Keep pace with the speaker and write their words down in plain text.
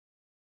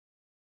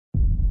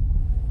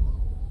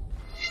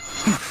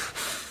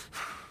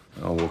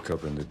woke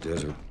up in the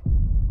desert.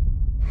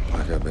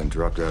 Like I've been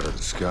dropped out of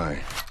the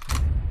sky.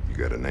 You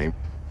got a name?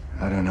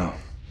 I don't know.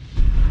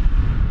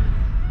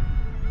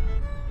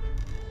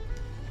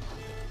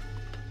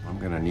 I'm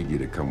gonna need you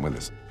to come with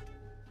us.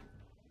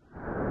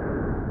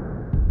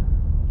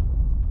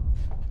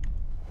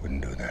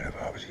 Wouldn't do that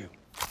if I was you.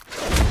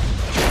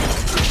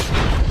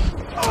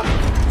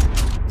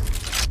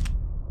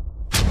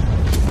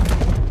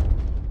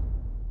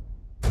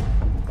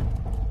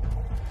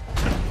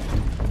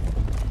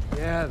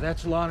 Yeah,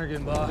 that's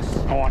Lonergan, boss.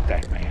 I want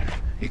that man.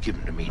 You give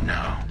him to me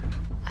now.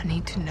 I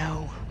need to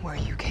know where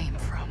you came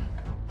from.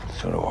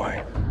 So do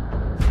I.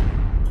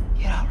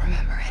 You don't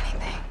remember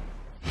anything.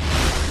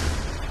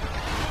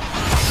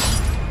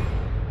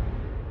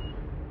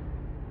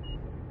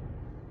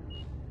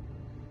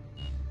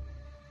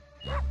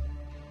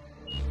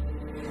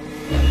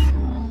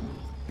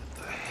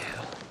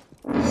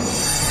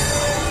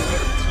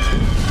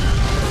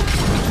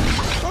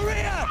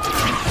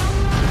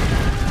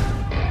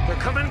 They're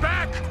coming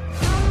back!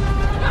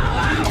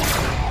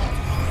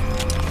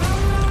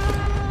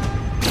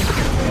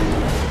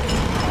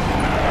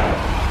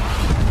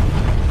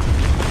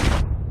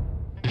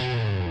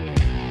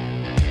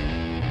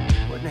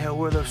 What in the hell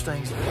were those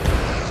things?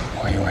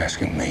 Why are you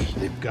asking me?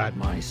 They've got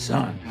my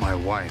son. My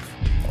wife.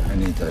 I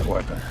need that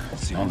weapon.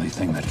 It's the only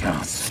thing that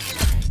counts.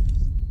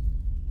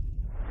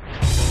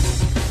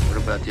 What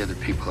about the other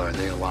people? Are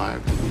they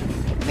alive?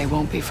 They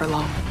won't be for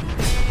long.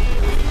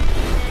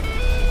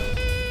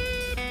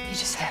 You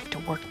just have to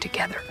work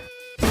together.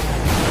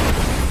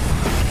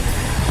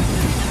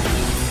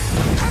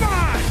 Come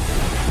on!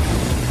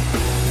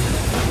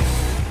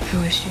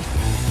 Who is she?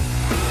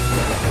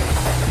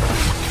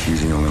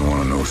 She's the only one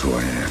who knows who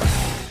I am.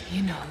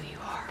 You know who you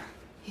are.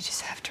 You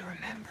just have to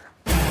remember.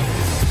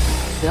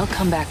 They'll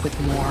come back with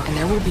more, and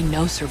there will be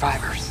no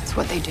survivors. It's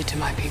what they did to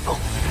my people.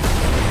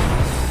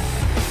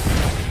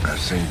 I've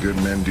seen good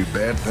men do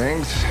bad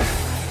things.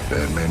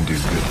 Bad men do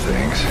good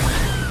things.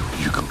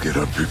 You go get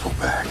our people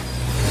back.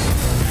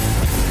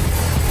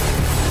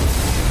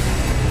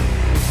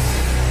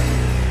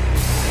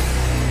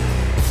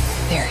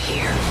 They're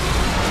here.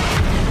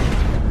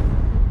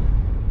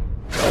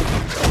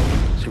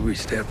 Should we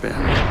step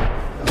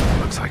in?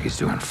 Looks like he's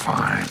doing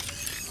fine.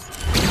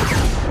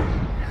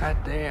 God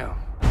damn.